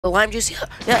The lime juice,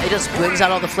 yeah, it just brings out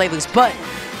all the flavors. But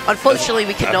unfortunately,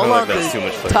 we can no longer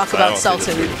talk about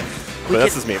seltzer. But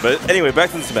that's just me. But anyway, back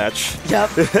to this match.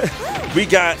 Yep. We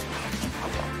got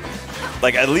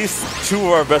like at least two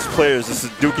of our best players just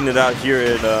duking it out here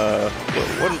in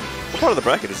what part of the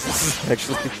bracket is this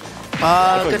actually?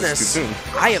 Goodness.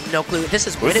 I have no clue. This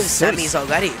is winners semis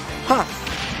already. Huh.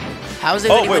 How is it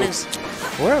winners?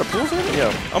 We're out of pools already?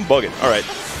 Yeah, I'm bugging. All right.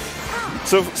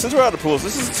 So since we're out of pools,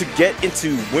 this is to get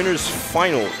into winners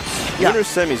finals. Yeah. Winners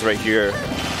semis right here.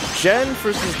 Jen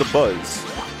versus the Buzz.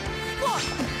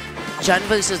 Jen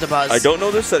versus the Buzz. I don't know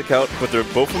their set count, but they're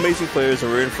both amazing players,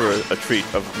 and we're in for a treat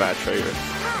of a match right here.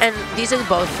 And these are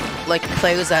both like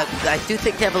players that I do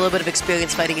think they have a little bit of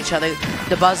experience fighting each other.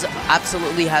 The Buzz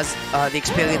absolutely has the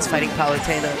experience fighting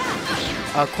Palutena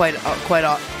quite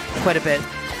a bit,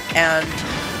 and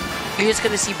you're just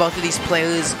going to see both of these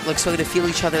players like sort of feel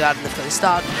each other out in the first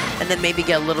stock, and then maybe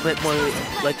get a little bit more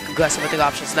like aggressive with their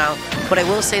options now. But I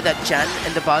will say that Jen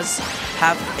and the Buzz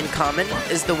have in common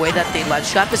is the way that they ledge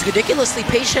trap is ridiculously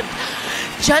patient.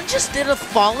 Jen just did a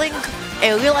falling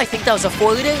aerial, I think that was a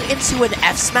forwarder, into an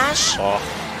F smash. Oh.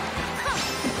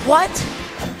 What?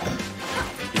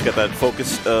 He's got that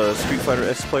focused Street Fighter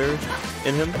S player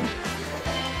in him.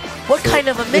 What kind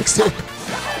of a mix-up?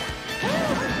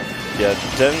 Yeah,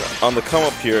 Jen on the come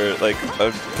up here, like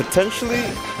potentially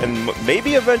and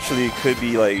maybe eventually could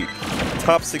be like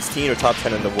top 16 or top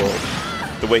 10 in the world.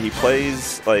 The way he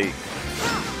plays, like,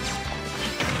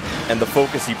 and the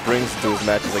focus he brings to his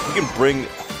matches, like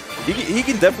he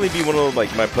can definitely be one of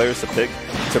like my players to pick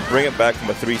to bring it back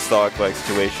from a 3-stock like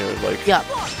situation or like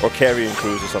or carrying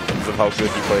crews or something because of how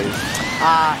good he plays.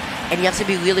 And you have to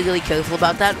be really, really careful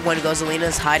about that when Rosalina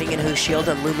is hiding in her shield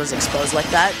and Luma's exposed like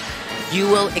that. You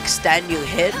will extend your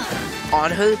hit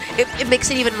on her. It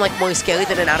makes it even like more scary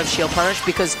than an out of shield punish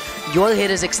because your hit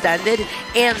is extended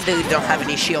and they don't have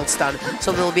any shield stun,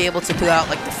 so they'll be able to put out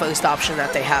like the first option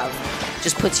that they have.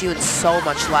 Just puts you in so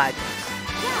much lag.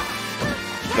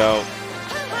 No,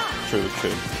 true.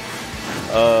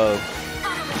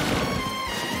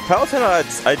 Palutena,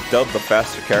 I dubbed the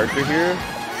faster character here,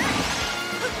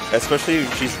 especially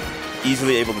if she's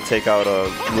easily able to take out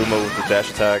Luma with the dash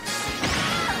attacks.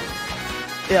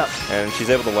 Yeah. And she's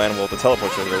able to land well with the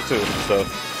teleports over there too. So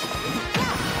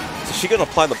she can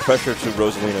apply the pressure to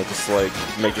Rosalina just to like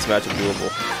make this matchup doable.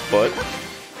 But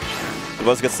the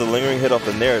Buzz gets the lingering hit off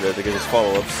the Nair there to get his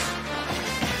follow-ups.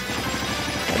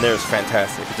 And Nair is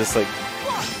fantastic. It just like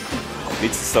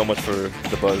leads to so much for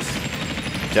the Buzz.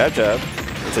 Jab jab.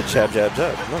 It's a jab jab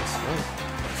jab. Nice.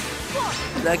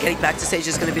 Now getting back to stage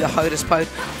is going to be the hardest part.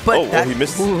 But oh, he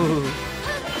missed.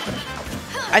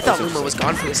 I thought Luma was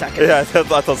gone for a second. Yeah, I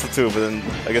thought so too, but then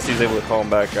I guess he's able to call him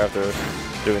back after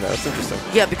doing that. That's interesting.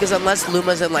 Yeah, because unless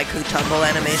Luma's in like her tumble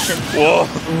animation. Whoa!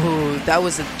 Ooh, that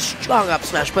was a strong up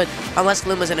smash, but unless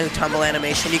Luma's in her tumble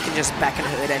animation, you can just beckon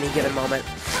her at any given moment.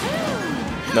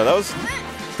 No, that was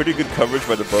pretty good coverage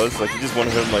by the Buzz. Like, you just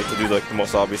wanted him like to do like the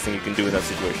most obvious thing you can do in that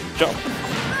situation. Jump.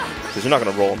 Because you're not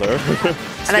going to roll in there.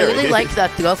 And I really liked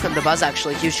that throw from the Buzz,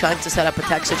 actually. He was trying to set up a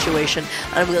tech situation.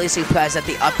 I'm really surprised that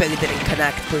the up air didn't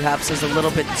connect. Perhaps it was a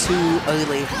little bit too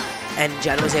early. And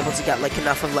Jen was able to get like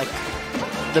enough of like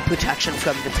the protection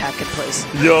from the tech in place.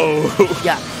 Yo!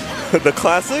 Yeah. The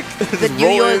classic? The New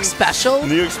York special?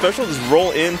 New York special? Just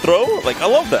roll in, throw? Like, I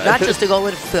love that. Not just the roll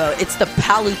in throw. It's the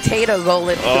Palutena roll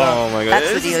in throw. Oh my god.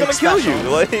 That's the New York special. It's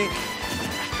gonna kill you.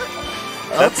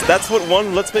 Like, that's what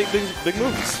won Let's Make Big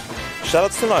Moves.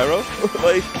 Shoutouts to Nairo.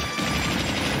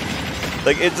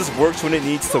 like it just works when it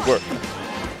needs to work.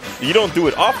 You don't do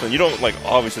it often. You don't like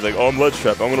obviously like, oh, I'm ledge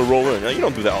trap, I'm gonna roll in. You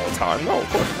don't do that all the time. No, of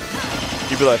course.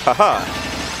 You'd be like, haha.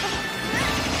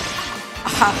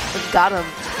 Aha, got him.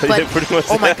 But, pretty much.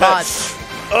 Oh my god.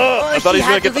 I thought he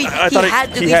had to be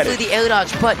through the air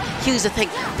dodge, but here's the thing,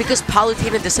 because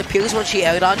Palutena disappears when she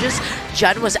air dodges,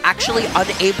 Jen was actually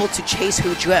unable to chase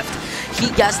her drift. He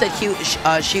guessed that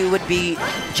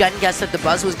Jen guessed that the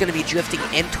Buzz was going to be drifting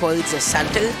in towards the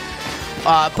center,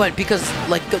 but because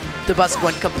like the Buzz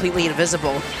went completely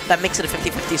invisible, that makes it a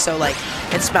 50-50. So like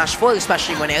in Smash 4,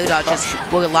 especially when air dodges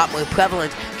were a lot more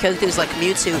prevalent, characters like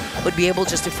Mewtwo would be able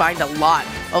just to find a lot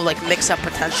of like mix-up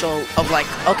potential of like,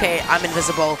 okay, I'm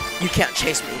invisible, you can't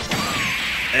chase me.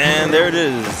 And there it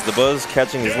is, the Buzz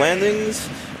catching his landings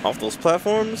off those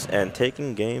platforms and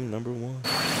taking game number 1.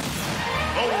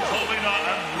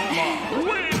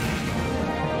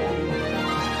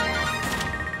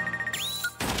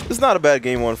 It's not a bad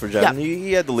game 1 for Jen. Yeah.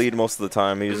 He had the lead most of the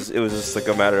time. It was just like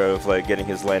a matter of like getting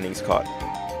his landings caught.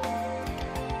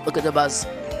 Look at the Buzz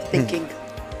thinking.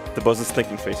 The Buzz's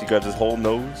thinking face. He got his whole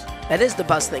nose. That is the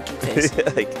Buzz thinking face.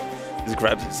 Like, He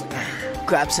grabs his...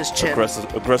 Grabs his chin.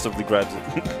 Aggressively grabs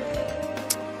it.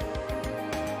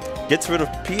 Gets rid of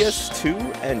PS2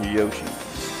 and Yoshi.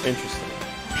 Interesting.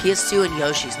 PS2 and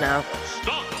Yoshi's now.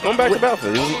 Going back to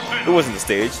Battlefield. It wasn't the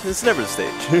stage. It's never the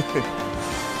stage.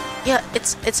 Yeah,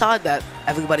 it's odd that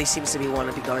everybody seems to be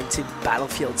wanting to be going to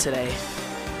Battlefield today.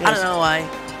 Yes. I don't know why.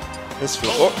 That's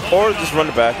true. Or just run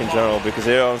it back in general because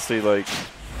they honestly like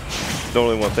don't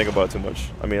really want to think about it too much.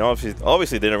 I mean,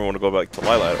 obviously they never want to go back to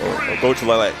Lilat or go to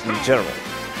Lilat in general.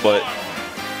 But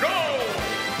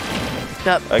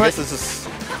I guess this is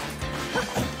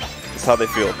how they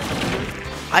feel.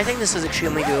 I think this is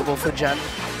extremely doable for Jen.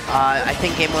 I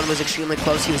think Game 1 was extremely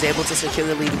close. He was able to secure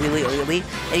the lead really early,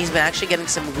 and he's been actually getting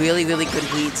some really, really good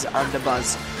leads on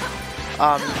Dabuz.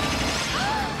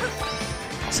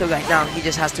 So right now, he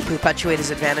just has to perpetuate his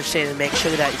advantage state and make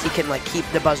sure that he can like keep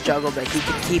Dabuz juggled, that he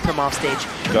can keep him off stage,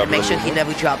 and make sure he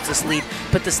never drops this lead.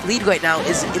 But this lead right now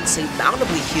is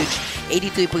insurmountably huge,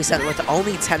 83% with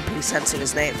only 10% to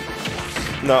his name.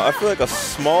 No, I feel like a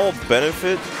small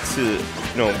benefit to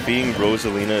being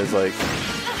Rosalina is like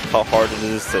how hard it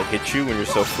is to hit you when you're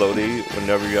so floaty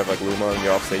whenever you have like Luma and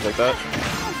you're off stage like that.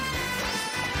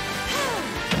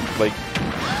 Like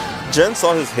Jen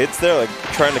saw his hits there, like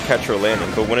trying to catch her landing,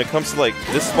 but when it comes to like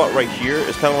this spot right here,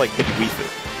 it's kind of like hit weave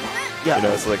it. Yeah. You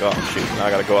know, it's like, oh shoot, now I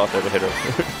gotta go out there to hit her.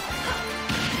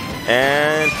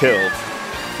 And killed.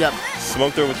 Yep.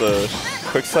 Smoked her with a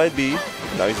quick side B.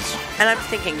 Now he's just... And I'm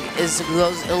thinking, does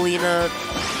Rosalina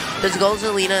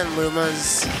and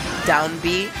Luma's down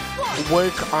B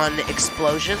work on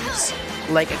explosions,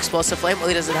 like Explosive Flame,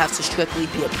 or does it have to strictly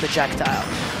be a projectile?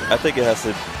 I think it has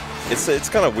to... It's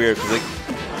kind of weird, because it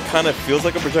kind of feels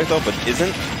like a projectile, but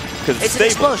isn't. Because it's an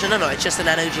explosion. No, it's just an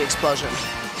energy explosion.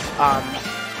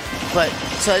 But,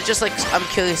 so it's just like, I'm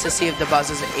curious to see if Dabuz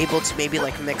is able to maybe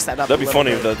like mix that up. That'd be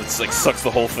funny if that like sucks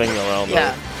the whole thing around.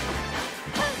 Yeah. Though.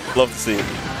 Love to see it.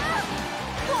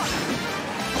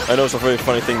 I know it's a very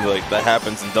funny thing like that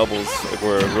happens in doubles, like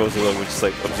where Rosalina would just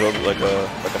like absorb like a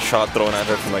shot thrown at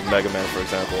her from like Mega Man, for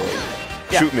example.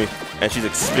 Like, shoot me, and she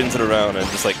like spins it around and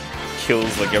just like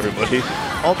kills like everybody.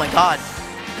 Oh my god.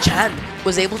 Jen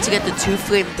was able to get the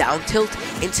 2-flame down tilt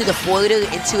into the forwarder,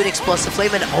 into an explosive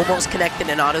flame, and almost connected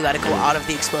an auto radical out of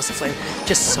the explosive flame.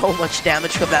 Just so much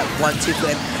damage from that 1-2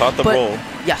 flame. Caught the roll.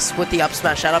 Yes, with the up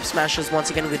smash. That up smash is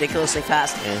once again ridiculously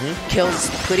fast.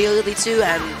 Kills pretty early too,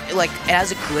 and like it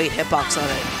has a great hitbox on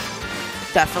it.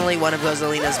 Definitely one of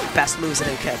Rosalina's best moves in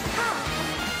her kit.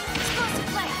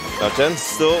 Now Jen's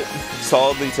still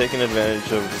solidly taking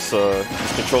advantage of this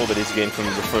control that he's gained from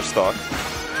the first stock.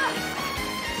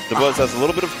 Dabuz has a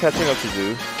little bit of catching up to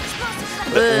do.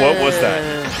 What was that?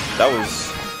 That was...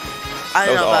 I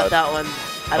don't know about that one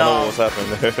at all. I don't know what was happening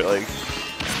there. Like...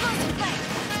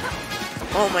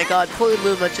 Oh my god, poor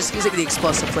Luma just using the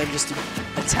explosive flame just to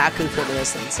attack her from the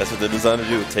distance. That's what they're designed to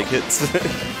do, take hits. They're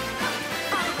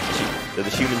the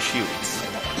human shields.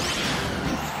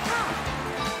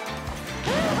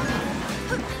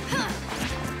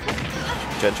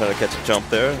 Jen trying to catch a jump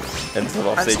there, and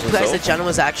off I'm stage surprised that Jen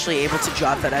was actually able to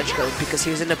drop that edge guard because he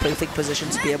was in a perfect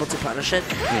position to be able to punish it,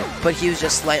 but he was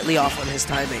just slightly off on his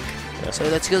timing. Yeah. So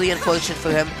that's really unfortunate for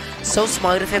him. So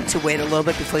smart of him to wait a little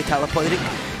bit before teleporting,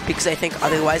 because I think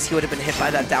otherwise he would have been hit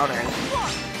by that down air.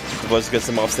 Dabuz gets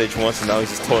him off stage once, and now he's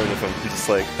just toying with him. He's just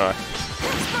like,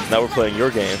 now we're playing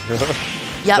your game.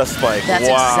 Yep, that spike. That's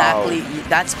exactly.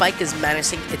 That spike is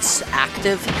menacing. It's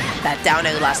active. That down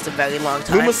air lasts a very long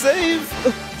time. Luma save!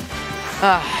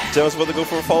 Jen was about to go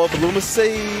for a follow-up, but Luma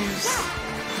saves!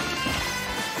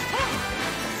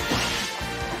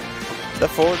 That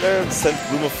forward there sent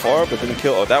Luma far, but didn't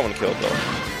kill. Oh, that one killed, though.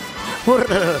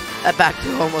 That back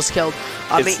throw almost killed.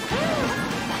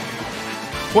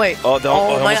 Wait. Oh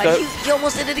my god, he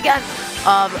almost did it again.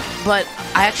 But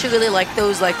I actually really like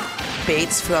those, like,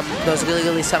 baits from those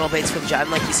really subtle baits from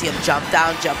Jen. Like you see him jump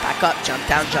down, jump back up, jump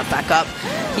down, jump back up.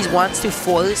 He wants to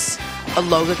force a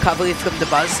low recovery from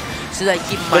Dabuz so that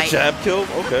he might... The jab kill?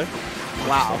 Okay.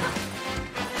 Wow.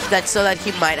 That's so that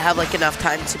he might have like enough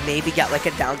time to maybe get like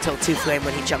a down tilt 2-flame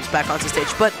when he jumps back onto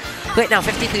stage. But right now,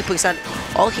 53%.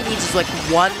 All he needs is like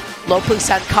one low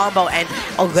percent combo and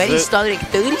already starting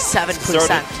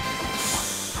 37%.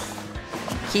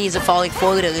 He needs a falling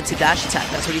forward into dash attack.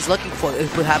 That's what he's looking for. Or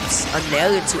perhaps a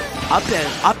nail into up air.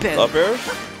 Up air.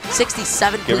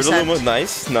 67%. Give it a Luma.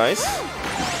 Nice.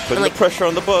 Putting the pressure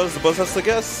on Dabuz. Dabuz has to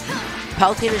guess.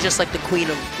 Palutena is just like the queen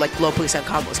of like low percent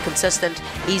combos. Consistent,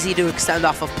 easy to extend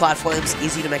off of platforms,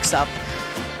 easy to mix up.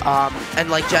 And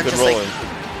like Jen's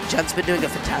been doing a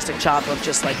fantastic job of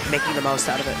just like making the most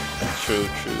out of it. True.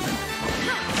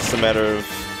 It's a matter of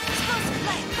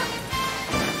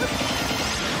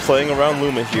playing around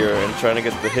Luma here and trying to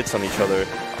get the hits on each other.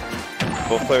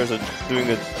 Both players are doing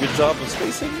a good job of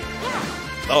spacing.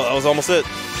 Oh, that was almost it.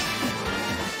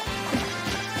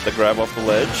 The grab off the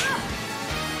ledge.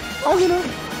 Oh, you know.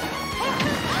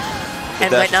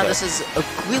 And right now, this is a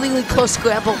really, really close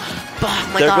scramble.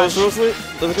 Oh my there gosh. Goes Rosalie.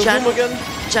 There goes Luma again.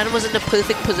 Jen was in the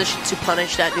perfect position to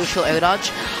punish that neutral air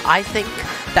dodge. I think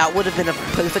that would have been a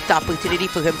perfect opportunity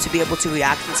for him to be able to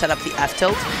react and set up the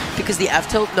F-tilt, because the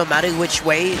F-tilt, no matter which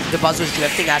way the Buzz was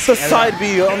drifting, as the side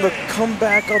B on the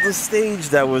comeback of the stage,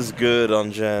 that was good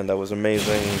on Jen. That was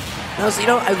amazing. You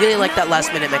know, I really like that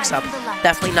last-minute mix-up.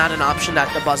 Definitely not an option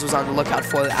that the Buzz was on the lookout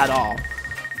for at all.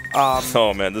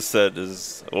 Oh man, this set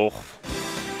is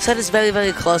Set is very,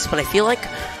 very close, but I feel like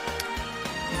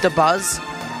the Buzz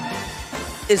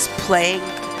is playing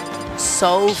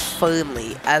so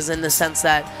firmly, as in the sense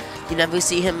that you never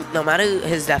see him, no matter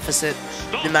his deficit,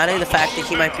 no matter the fact that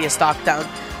he might be a stock down,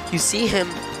 you see him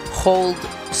hold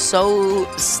so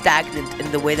stagnant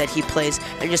in the way that he plays,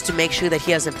 and just to make sure that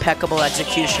he has impeccable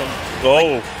execution.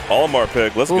 Oh, Olimar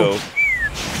pick, let's go.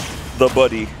 The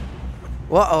buddy.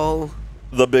 Uh-oh.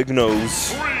 The big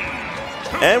nose.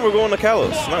 And we're going to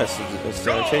Kalos. Nice. It's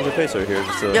a change of pace right here.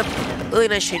 Yep, really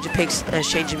nice change of pace, nice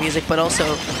change of music, but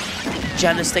also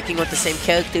Jen is sticking with the same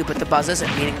character, but the Buzz isn't,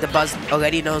 meaning the Buzz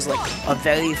already knows like a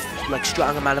very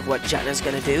strong amount of what Jen is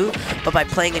going to do, but by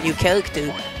playing a new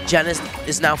character, Jen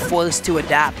is now forced to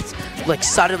adapt like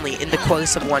suddenly in the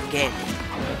course of one game.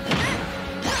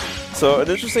 So an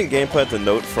interesting game plan to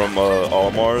note from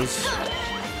Olimar's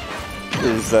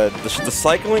is that the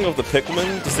cycling of the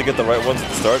Pikmin, just to get the right ones at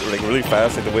the start, like really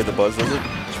fast, like the way the Buzz does it,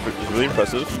 is really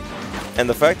impressive. And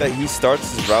the fact that he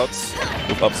starts his routes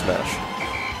with up smash,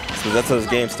 so that's how his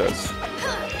game starts.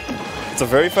 It's a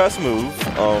very fast move.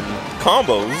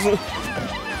 Combos,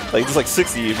 like just like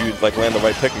 60 if you like land the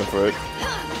right Pikmin for it.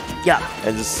 Yeah.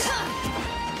 And just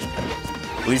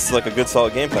at least like a good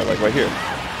solid game plan, like right here.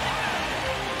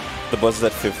 The Buzz is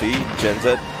at 50, Jen's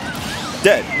at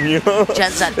dead, you know?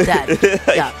 Jen's at dead.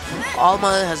 Yeah.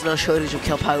 Olimar has no shortage of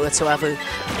kill power whatsoever.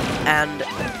 And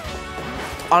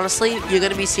honestly, you're going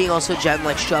to be seeing also Jen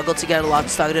like struggle to get a lot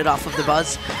started off of the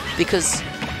Buzz, because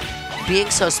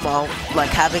being so small, like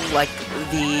having like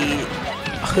the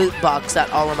hurt box that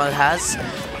Olimar has,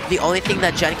 the only thing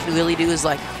that Jen can really do is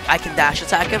like, I can dash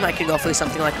attack him, I can go for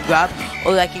something like a grab,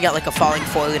 or I can get like a falling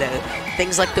forward air.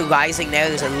 Things like the rising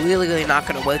nairs are really, really not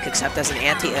going to work except as an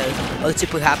anti-air, or to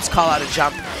perhaps call out a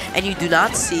jump. And you do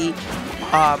not see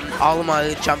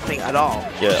Olimar jumping at all.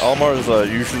 Yeah, Olimars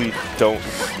usually don't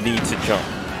need to jump.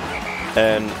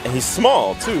 And he's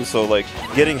small too, so like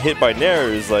getting hit by nair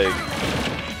is like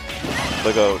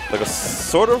a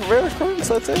sort of rare occurrence,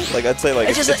 I'd say. Like I'd say like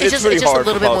it's just a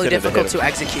little bit more difficult to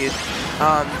execute.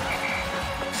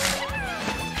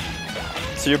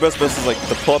 So your best bet is like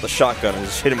to pull out the shotgun and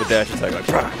just hit him with dash attack, like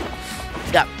brah.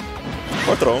 Yeah.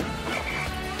 Or throw him.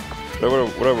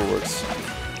 Whatever works.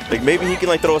 Like maybe he can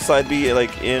like throw a side B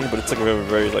like in, but it's like a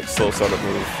very like slow startup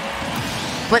move.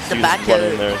 But the back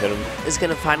air is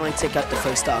gonna finally take out the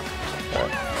first stock.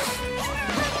 Alright.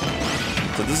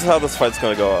 So this is how this fight's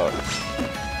gonna go out.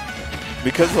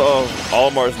 Because of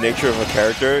Olimar's nature of a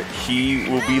character, he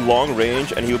will be long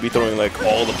range and he will be throwing like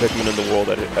all the Pikmin in the world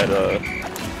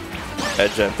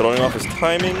at Jen, throwing off his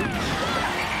timing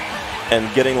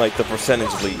and getting like the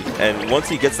percentage lead. And once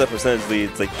he gets that percentage lead,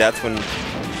 it's like that's when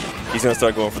he's gonna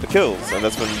start going for the kills. And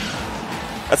that's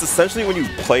essentially when you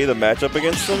play the matchup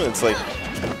against him. It's like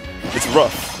it's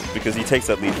rough because he takes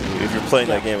that lead if you're playing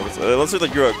that game. Unless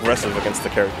like you're aggressive against the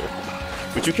character,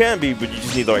 which you can be, but you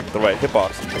just need like the right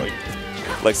hitbox.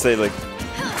 Like say like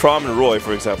Crom and Roy,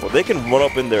 for example, they can run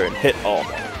up in there and hit all.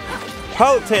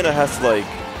 Palutena has to like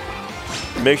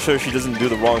make sure she doesn't do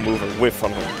the wrong move and whiff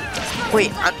on her.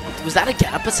 Wait, was that a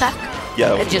get-up attack?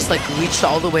 Yeah. And just like reached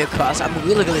all the way across. I'm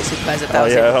really, really surprised that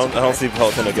was I don't see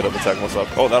Palutena get up attack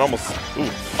myself. Oh, that almost. Ooh.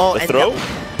 Oh, the and throw?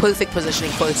 Perfect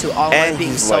positioning for it too. Olimar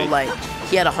being so light.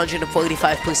 He had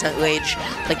 145% range.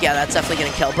 Like, yeah, that's definitely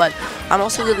gonna kill. But I'm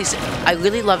also I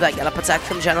really love that get-up attack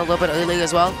from Jen a little bit earlier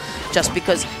as well, just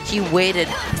because he waited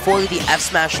for the F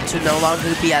smash to no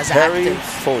longer be as active.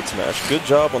 Forward smash. Good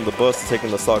job on the Buzz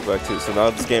taking the stock back too. So now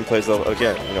this game plays out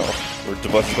again. You know, where the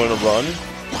Buzz is going to run,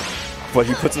 but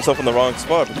he puts himself in the wrong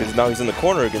spot because now he's in the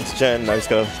corner against Jen. Now he's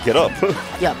gotta get up.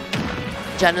 Yep.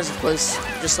 Jen is, of course,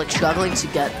 just like struggling to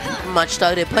get much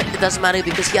started, but it doesn't matter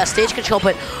because he has stage control.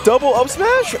 But double up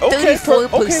smash? Okay,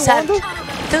 34%.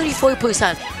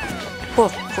 34%.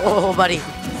 Oh, buddy.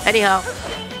 Anyhow.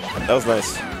 That was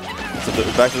nice. So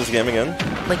back to this game again.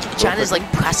 like Jen is like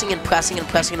pressing and pressing and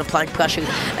pressing and applying pressure,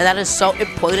 and that is so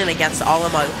important against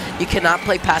Olimar. You cannot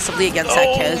play passively against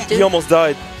that character. He almost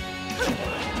died.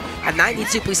 At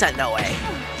 92%, no way.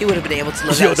 He would have been able to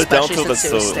live Yo, out, the down especially tilt,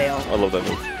 since that's it was stale. I love that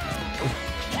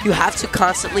move. You have to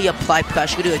constantly apply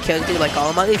pressure to a character like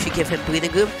Olimar. If you give him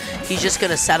breathing room, he's just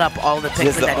going to set up all the Pikmin He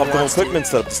has the that he optimal wants to. Pikmin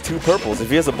setup. It's 2 purples. If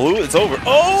he has a blue, it's over.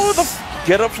 Oh, the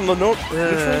get up from the north.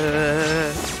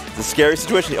 It's a scary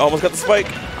situation. He almost got the spike.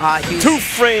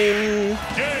 2-frame.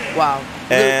 Wow.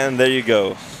 And there you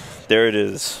go. There it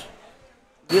is.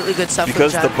 Really good stuff.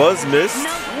 Because the buzz missed.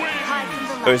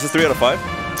 Oh, is this 3 out of 5?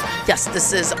 Yes,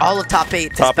 this is all of top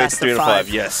 8. Top 8, 3 out of 5.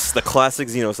 Yes, the classic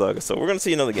Xenosaga. So we're gonna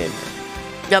see another game.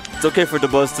 Yep. It's okay for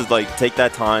Dabuz to like take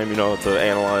that time, you know, to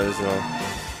analyze, you know,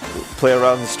 play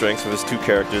around his strengths with his 2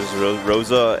 characters,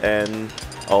 Rosa and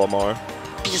Olimar.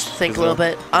 Just think a little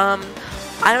bit.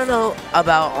 I don't know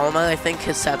about Olimar. I think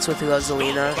his sets with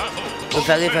Rosalina were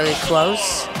very, very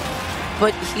close,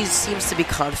 but he seems to be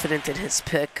confident in his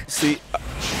pick. See,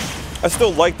 I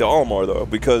still like the Olimar though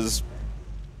because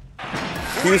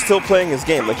he was still playing his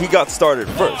game. Like he got started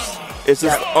first. It's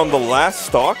just on the last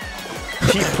stock,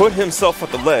 he put himself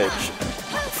at the ledge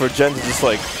for Jen to just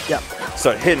like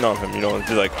start hitting on him, you know, and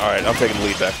be like, all right, I'm taking the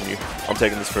lead back from you. I'm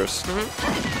taking this first.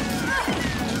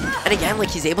 And again, like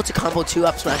he's able to combo 2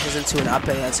 up smashes into an up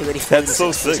air. That's already 40%. That's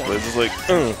so sick. It's just like,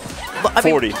 but, I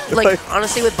 40. Mean, like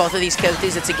honestly, with both of these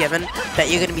characters, it's a given that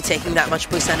you're going to be taking that much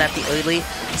percent at the early.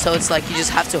 So it's like you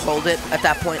just have to hold it at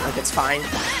that point. Like it's fine.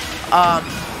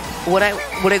 What I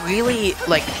really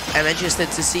like am interested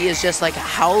to see is just like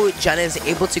how Jen is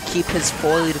able to keep his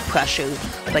forward pressure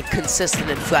like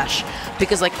consistent and fresh,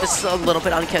 because like this is a little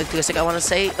bit uncharacteristic I want to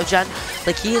say of Jen.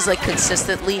 Like he is like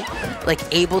consistently like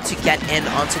able to get in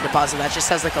onto the buzz, and that just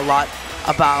says like a lot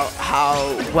about how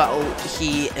well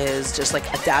he is just like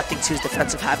adapting to his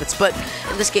defensive habits. But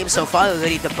in this game so far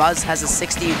already, the buzz has a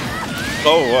 60.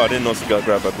 Oh wow, I didn't know he got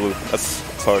grabbed by blue. That's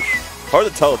harsh. Hard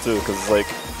to tell too, because like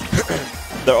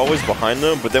they're always behind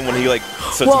them, but then when he like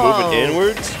starts moving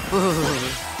inwards,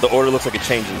 the order looks like it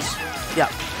changes.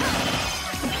 Yeah.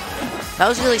 That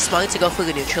was really smart to go for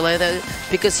the neutral air though,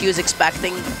 because he was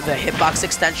expecting the hitbox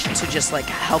extension to just like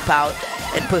help out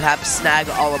and perhaps snag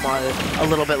Olimar a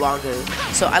little bit longer.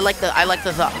 So I like the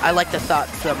thought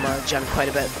from Jen quite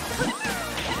a bit.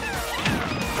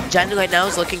 Jen right now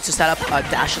is looking to set up a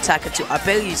dash attack into up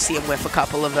air. You see him whiff a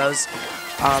couple of those.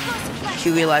 He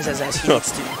realizes as he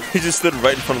needs to. He just stood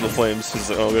right in front of the flames. He's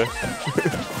like, okay.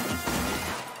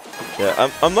 Yeah,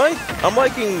 I'm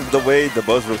liking the way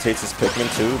Dabuz rotates his Pikmin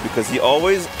too, because he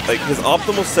always like his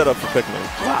optimal setup for Pikmin.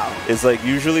 Wow. Is like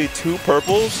usually 2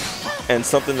 purples and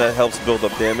something that helps build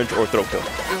up damage or throw kill.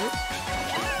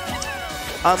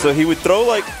 So he would throw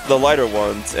like the lighter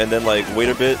ones and then like wait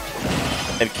a bit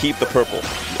and keep the purple.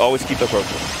 Always keep the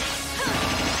purple.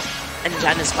 And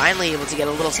Jen is finally able to get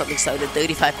a little something started,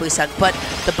 35%, but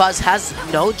the Buzz has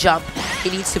no jump. He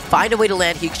needs to find a way to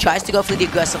land. He tries to go for the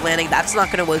aggressive landing. That's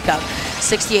not going to work out.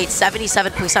 68,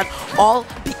 77%, all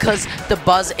because the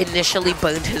Buzz initially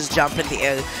burned his jump in the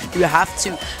air. You have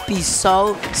to be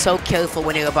so careful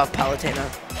when you're above Palutena.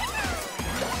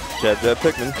 Jab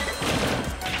Pikmin.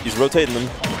 He's rotating them.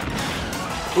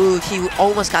 Ooh, he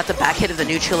almost got the back hit of the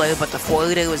neutral air, but the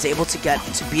forward air was able to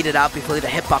beat it out before the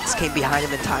hitbox came behind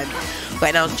him in time.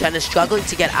 Right now, Jen is struggling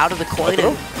to get out of the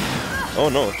corner. Oh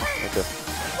no, okay.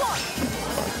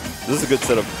 This is a good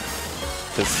setup.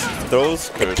 His throws.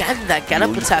 Again, that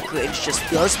get-up attack range just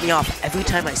throws me off every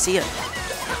time I see it.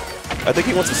 I think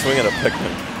he wants to swing at a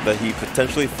Pikmin that he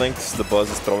potentially thinks the Buzz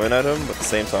is throwing at him, but at the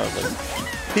same time, like,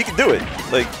 he can do it.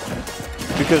 Like,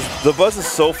 because the Buzz is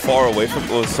so far away from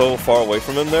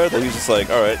him there that he's just like,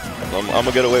 all right, I'm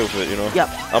gonna get away with it, you know. Yep.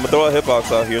 I'm gonna throw a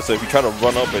hitbox out here, so if you try to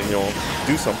run up and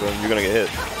do something, you're gonna get hit.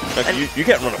 Like, you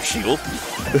can't run up shield.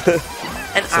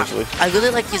 And I really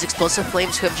like these explosive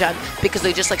flames from Jen because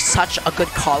they're just like such a good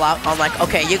call out on like,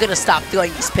 okay, you're gonna stop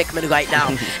throwing these Pikmin right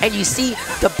now. And you see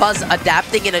the Buzz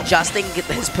adapting and adjusting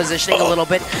his positioning a little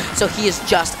bit, so he is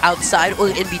just outside or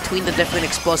in between the different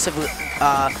explosive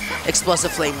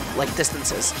flame like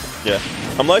distances. Yeah,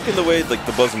 I'm liking the way like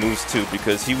the Buzz moves too,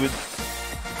 because he would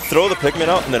throw the Pikmin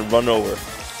out and then run over,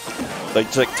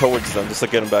 like towards them, just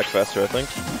like get him back faster, I think.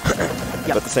 Yep.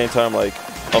 But at the same time, like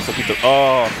also keep the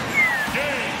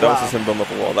that was just him building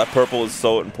up a wall. That purple is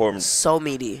so important. So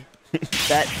meaty.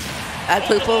 that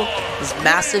purple is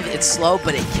massive. It's slow,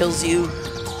 but it kills you.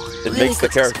 It really makes the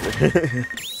character.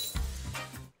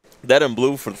 That and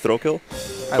blue for the throw kill.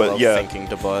 I love thinking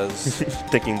Dabuz.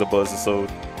 Thinking Dabuz is so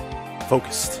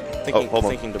focused.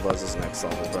 Thinking Dabuz is next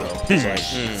level, bro.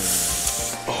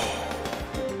 It's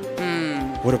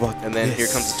like, What about And then this? here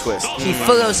comes the twist. He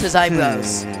furrows his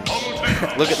eyebrows.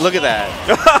 Look at that.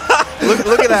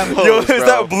 look at that pose, Yo, is bro.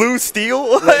 that blue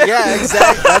steel? Yeah,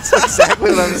 exactly. That's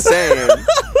exactly what I'm saying.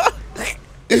 Like,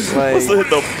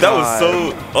 that was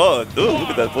so. Oh, dude, look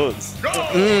at that buzz. Look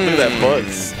at that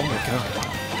buzz. Oh my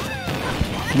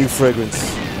god. New fragrance.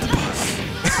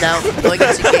 Now, going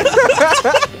into game.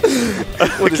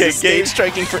 What is this, stage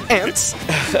striking for ants?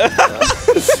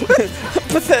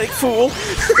 Pathetic fool.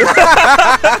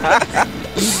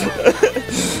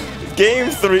 Game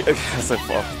 3. I said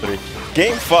 3.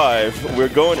 Game 5. We're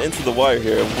going into the wire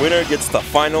here. Winner gets the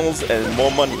finals and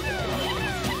more money.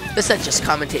 This set just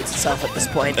commentates itself at this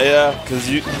point. Yeah, because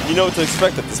you know what to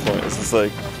expect at this point. It's just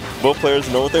like both players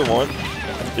know what they want.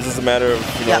 It's just a matter of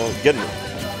getting it.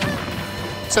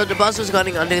 So Dabuz was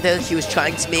going under there. He was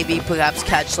trying to maybe perhaps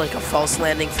catch like a false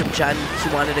landing from Jen. He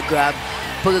wanted to grab.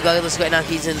 But regardless, right now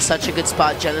he's in such a good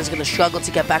spot. Jen is going to struggle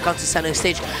to get back onto center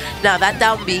stage. Now that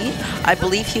down B, I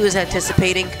believe he was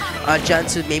anticipating Jen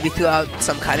to maybe throw out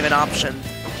some kind of an option.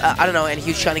 I don't know, and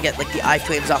he was trying to get like the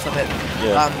iframes off of it.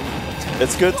 Yeah.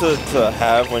 It's good to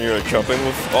have when you're jumping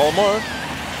with Olimar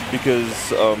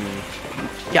because of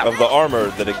the armor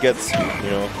that it gets. You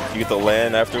know, you get to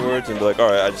land afterwards and be like, all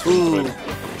right, I just.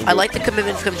 I like the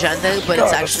commitment from Jen though, but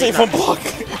it's actually not. Block.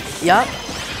 Yep.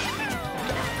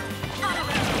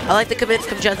 I like the commitment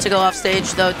from Jen to go off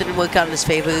stage, though it didn't work out in his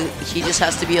favor. He just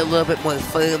has to be a little bit more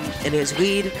firm in his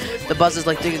read. The Buzz is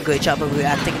like doing a great job of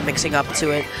reacting and mixing up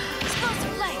to it.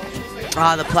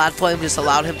 The platform just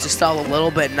allowed him to stall a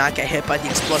little bit and not get hit by the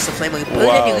explosive flame. He put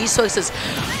any resources,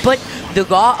 but the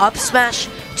raw up smash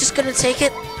just gonna take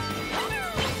it.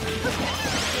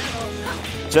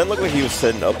 Jen looked like he was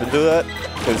setting up into that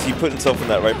because he put himself in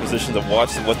that right position to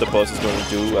watch what the Buzz is going to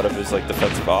do out of his like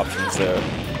defensive options there.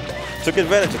 Took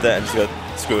advantage of that and just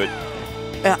got screw it.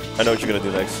 Yeah. I know what you're gonna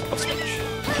do next. Up smash.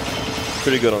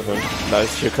 Pretty good on him.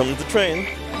 Nice. Here comes the train.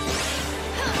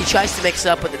 He tries to mix it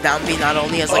up with the down B, not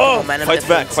only as like a momentum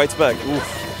difference. Fights back.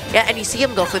 Oof. Yeah, and you see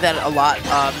him go for that a lot.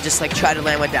 Just like try to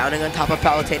land with downing on top of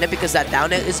Palutena because that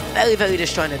down air is very, very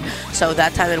disjointed. So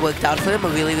that time it worked out for him. A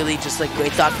really, really just like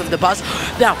great thought from the Buzz.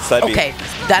 Now, okay,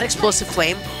 that explosive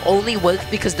flame only worked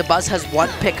because the Buzz has one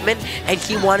Pikmin and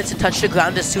he wanted to touch the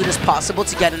ground as soon as possible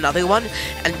to get another one.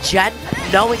 And Jen,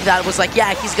 knowing that, was like,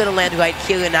 yeah, he's gonna land right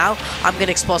here and now. I'm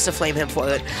gonna explosive flame him for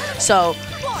it. So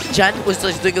Jen was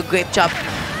just doing a great job.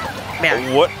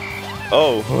 Man. What?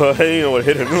 Oh, I didn't know what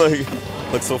hit him.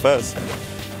 Like so fast.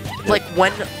 Like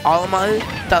when Olimar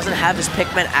doesn't have his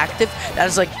Pikmin active, that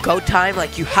is like go time.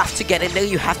 Like you have to get in there,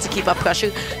 you have to keep up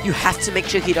pressure, you have to make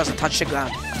sure he doesn't touch the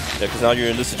ground. Yeah, because now you're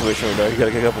in this situation where you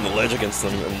gotta get up on the ledge against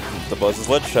them, and the Buzz's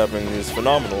ledge trapping is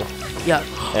phenomenal. Yeah.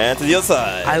 And to the other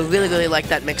side. I really, really like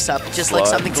that mix-up. Just like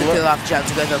something to throw off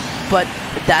Jen's rhythm. But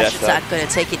the dash attack going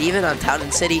to take it even on Town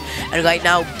and City. And right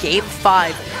now, Game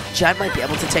 5, Jen might be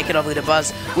able to take it over to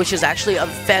Buzz, which is actually a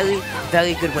very,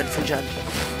 very good win for Jen.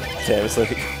 Damn, it's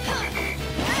like...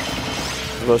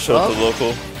 We'll show up the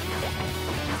local.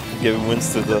 Give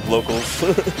wins to the locals.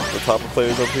 The top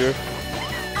players up here.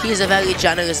 He is a very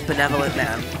generous, benevolent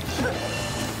man.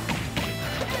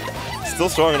 Still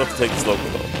strong enough to take this local,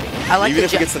 though. I like even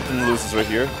if he gets something to lose, right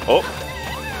here. Oh!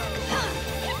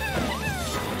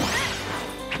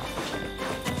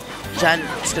 Jen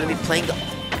is going to be playing the...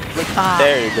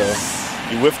 There you go.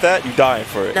 You whiff that, you die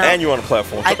for it. Now, and you're on a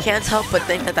platform. I can't help but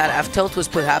think that that F-tilt was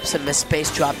perhaps a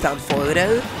misspaced drop down forward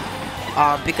air.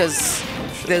 Because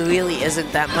there really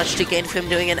isn't that much to gain from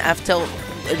doing an F-tilt.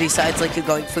 Besides, like, you're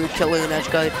going for killer and edge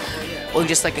guard. Or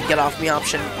just like a get off me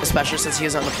option. Especially since he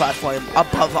was on the platform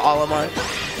above Olimar.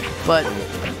 But...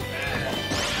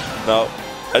 Now,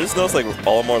 I just noticed like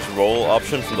Olimar's roll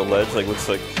option from the ledge, like looks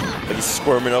like he's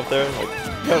squirming up there. Like,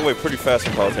 he got away pretty fast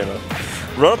from Palutena.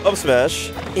 Run up smash.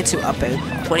 Into up air,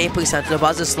 28%. The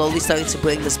Buzz is slowly starting to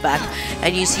bring this back.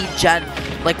 And you see Jen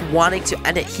like wanting to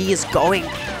end it. He is going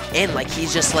in, like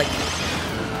he's just like...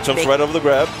 Jumps right over the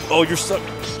grab. Oh, you're stuck.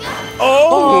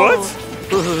 Oh,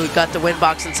 what? Ooh, got the win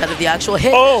box instead of the actual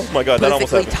hit. Oh my god, that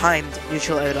almost happened. Perfectly timed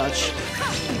neutral air dodge.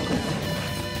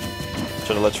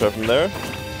 Try to let trap him there.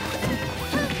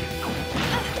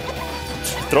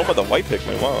 Throw him at the white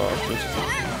Pikmin. Wow,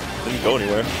 didn't go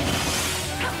anywhere.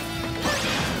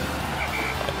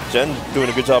 Jen doing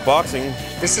a good job boxing.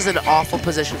 This is an awful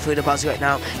position for the Buzz right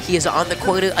now. He is on the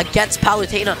corner against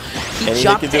Palutena. He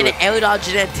jumped in air dodge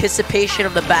in anticipation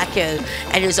of the back air,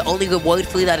 and his only reward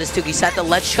for that is to reset the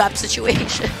ledge trap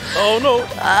situation. Oh no!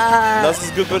 That's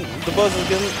as good, but the Buzz is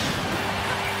getting.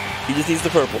 He just needs the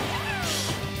purple.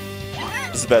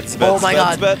 is bad. This is bad. Oh my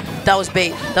god. This is bad. That was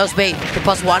bait. That was bait. The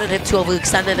boss wanted him to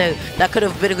overextend it out. That could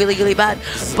have been really, really bad.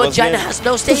 But Jen has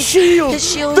no stage. The shield.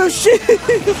 His shield. The shield.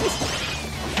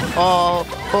 Oh,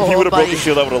 He would have broke buddy. the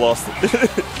shield. I would have lost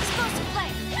it.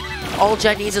 All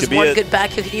Jen needs is Could be one it. good back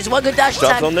kick. He needs one good dash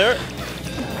Drops attack. on there.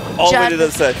 All the way Jen. to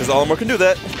the set, because Olimar can do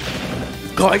that.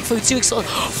 Going through 2x.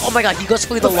 Oh my god, he goes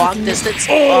through the long distance.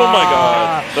 Oh my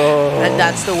god. Oh. And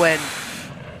that's the win.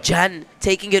 Jen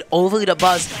taking it over to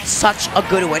Buzz. Such a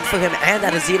good win for him. And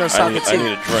that is Xenosaga I too.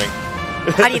 need a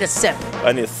drink. I need a sip.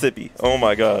 I need a sippy. Oh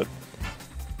my god.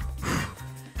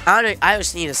 I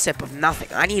just need a sip of nothing.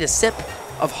 I need a sip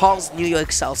of Hall's New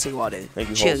York Seltzer water. Thank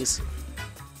you, Cheers.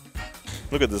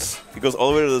 Look at this. He goes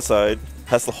all the way to the side.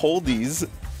 Has to hold these.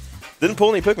 Didn't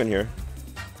pull any Pikmin here.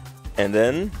 And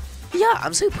then... Yeah,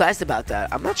 I'm surprised about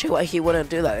that. I'm not sure why he wouldn't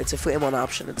do that. It's a free one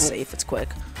option. It's safe. It's quick.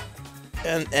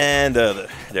 And there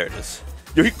it is.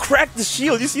 Yo, he cracked the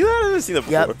shield. You see that? I didn't see that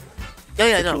before. Yep.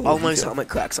 Yeah, no. Cool Olimar's detail. helmet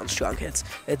cracks on strong hits.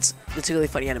 It's a really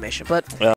funny animation. But